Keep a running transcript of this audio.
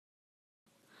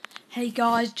Hey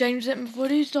guys, James here. Before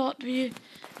we start the video,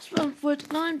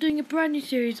 now I'm doing a brand new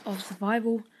series of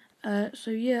survival.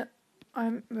 So yeah,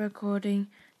 I'm recording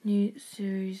new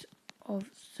series of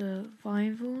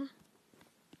survival.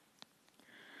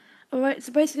 Alright,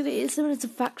 so basically it's similar to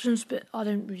factions, but I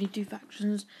don't really do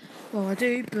factions. Well, I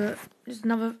do, but it's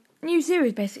another new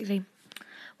series basically,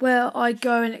 where I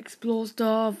go and explore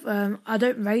stuff. I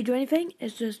don't raid or anything.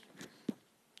 It's just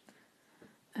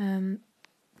one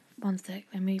sec.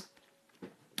 Let me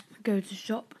go to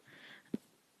shop.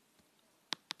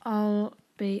 I'll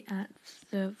be at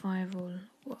survival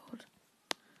world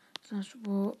 /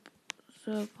 warp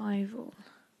survival.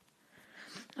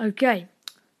 Okay,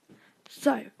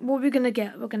 so what we're gonna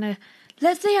get?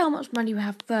 Let's see how much money we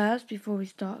have first before we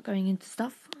start going into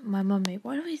stuff. My money.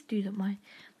 Why do I always do that? My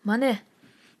money.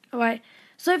 Alright,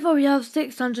 so far we have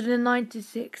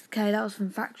 696k. That was from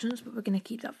factions, but we're gonna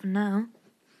keep that for now.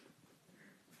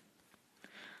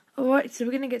 Alright, so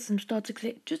we're gonna get some starter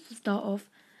clip just to start off.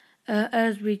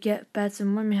 As we get better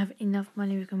and when we have enough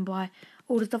money, we can buy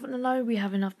all the stuff. I know we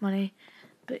have enough money,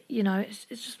 but you know, it's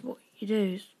just what you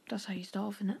do. That's how you start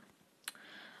off, isn't it?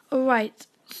 Alright,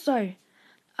 so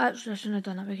actually I shouldn't have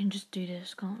done that. We can just do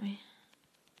this, can't we?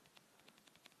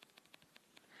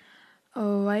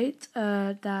 Alright,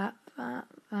 that.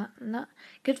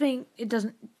 Good thing it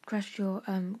doesn't crash your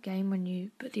game when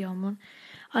you put the armor on.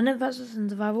 I know if that's in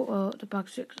survival or the bug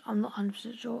fix. I'm not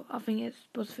 100% sure. I think it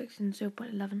was fixed in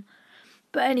 0.11.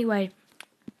 But anyway.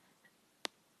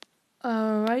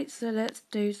 Alright, so let's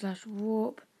do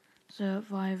 /warp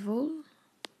survival.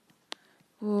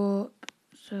 Warp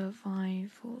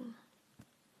survival.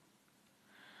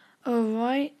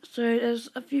 Alright, so there's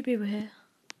a few people here.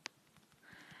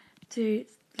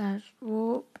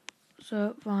 2/warp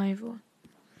survival.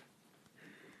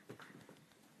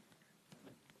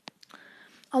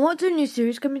 I want to do a new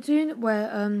series coming soon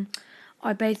where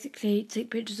I basically take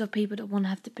pictures of people that want to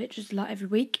have the pictures like every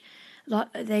week.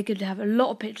 Like they could have a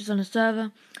lot of pictures on a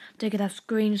server. They could have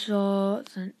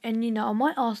screenshots and you know, I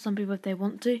might ask some people if they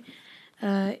want to.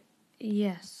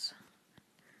 Yes.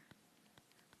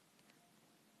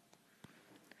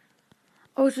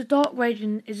 Also, Dark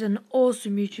Raging is an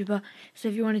awesome YouTuber, so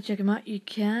if you want to check him out, you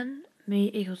can.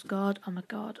 Me equals God, I'm a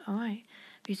God. Alright,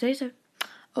 if you say so.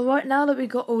 Alright, now that we've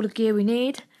got all the gear we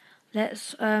need,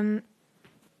 let's, I'm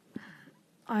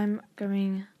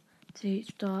going to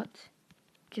start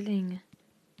killing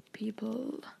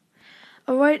people.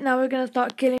 Alright, now we're going to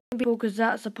start killing people because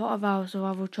that's a part of our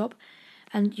survival job.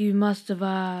 And you must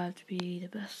survive to be the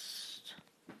best.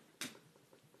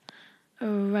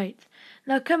 Alright.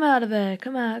 Now come out of there.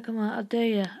 Come out. I dare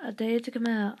you. I dare you to come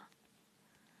out.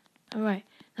 Alright.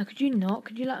 Now could you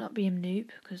like not be a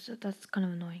noob? Because that's kind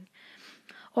of annoying.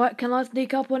 Alright, can I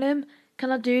sneak up on him? Can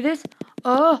I do this?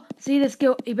 Oh, see the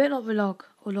skill. He better not relog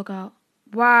or log out.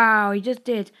 Wow, he just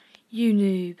did. You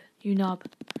noob. You nub.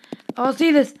 Oh,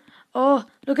 see this. Oh,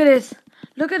 look at this.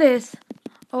 Look at this.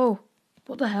 Oh,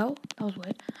 what the hell? That was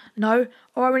weird. No.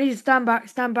 Alright, we need to stand back.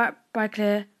 Stand back by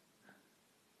clear.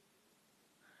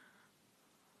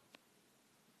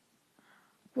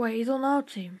 Wait, he's on our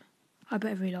team. I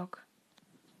better relog.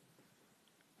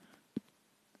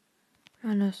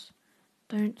 Manus,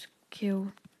 don't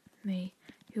kill me.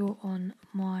 You're on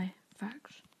my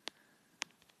faction.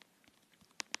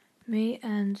 Me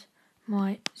and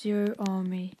my Zero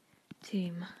Army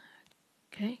team.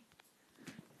 Okay?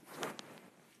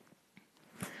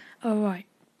 Alright.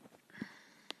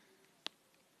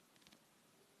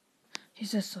 He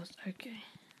says so. Okay.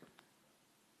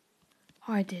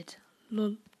 I did.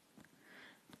 Lol.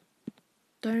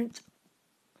 Don't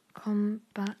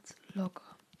combat logger.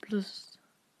 Plus.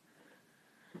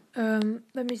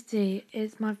 Let me see.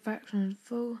 Is my faction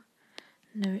full?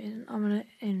 No, it isn't. I'm gonna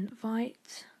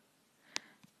invite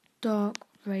Dark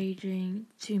Raging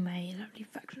to my lovely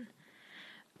faction.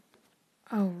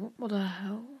 Oh, what the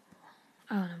hell?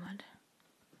 Oh, never mind.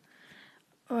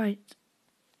 Alright.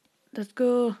 Let's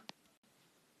go.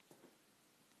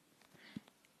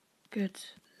 Good.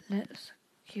 Let's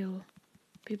kill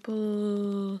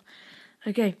people.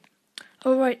 Okay.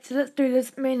 Alright, so let's do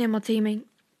this. Me and him are teaming.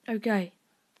 Okay.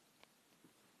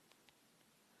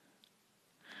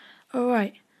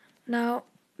 Alright. Now,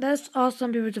 let's ask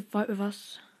some people to fight with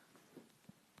us.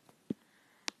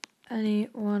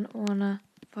 Anyone wanna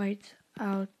fight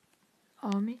our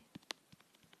army?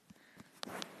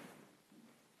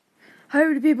 How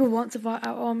many people want to fight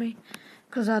our army?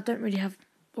 Because I don't really have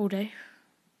all day.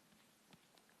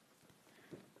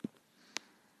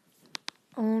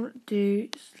 I'll do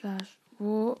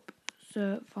 /warp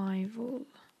survival.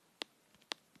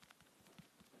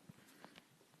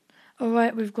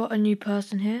 Alright, we've got a new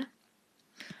person here.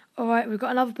 Alright, we've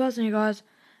got another person here, guys.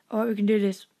 Alright, we can do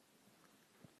this.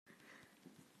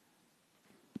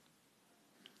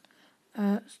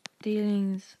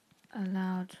 Stealing's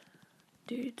allowed,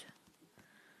 dude.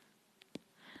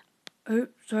 Oh,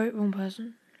 sorry, wrong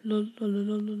person. Lol, lol,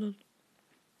 lol, lol, lol.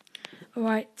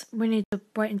 Alright, we need to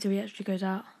wait until he actually goes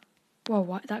out. Well,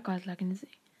 what? That guy's lagging, is he?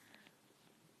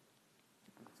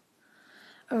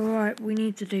 Alright, we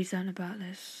need to do something about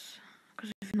this.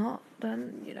 Because if not,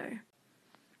 then, you know.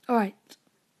 Alright.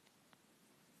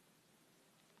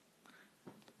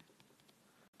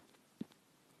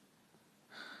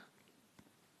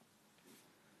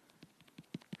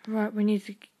 Right, we need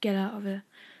to get out of here.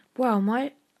 Wow,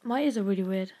 my ears are really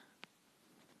weird.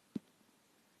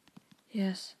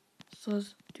 Yes.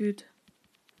 Soz, dude.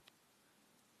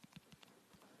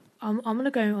 I'm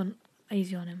gonna go on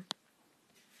easy on him.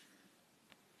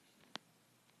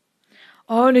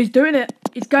 Oh, and he's doing it.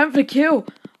 He's going for the kill.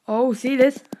 Oh, see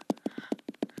this?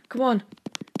 Come on.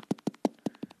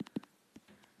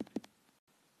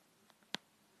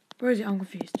 Where is it? I'm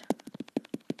confused.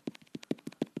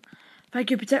 Thank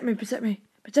you. Protect me. Protect me.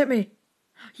 Protect me.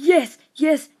 Yes.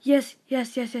 Yes. Yes.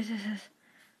 Yes. Yes. Yes. Yes. Yes.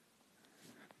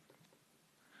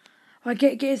 Alright,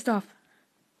 get his stuff.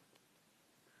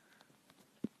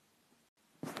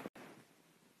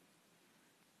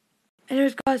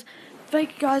 Anyways, guys,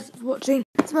 thank you guys for watching.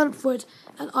 It's Manfred,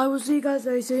 and I will see you guys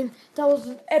very soon. That was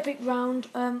an epic round.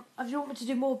 If you want me to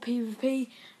do more PvP,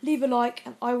 leave a like,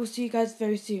 and I will see you guys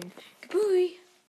very soon. Goodbye.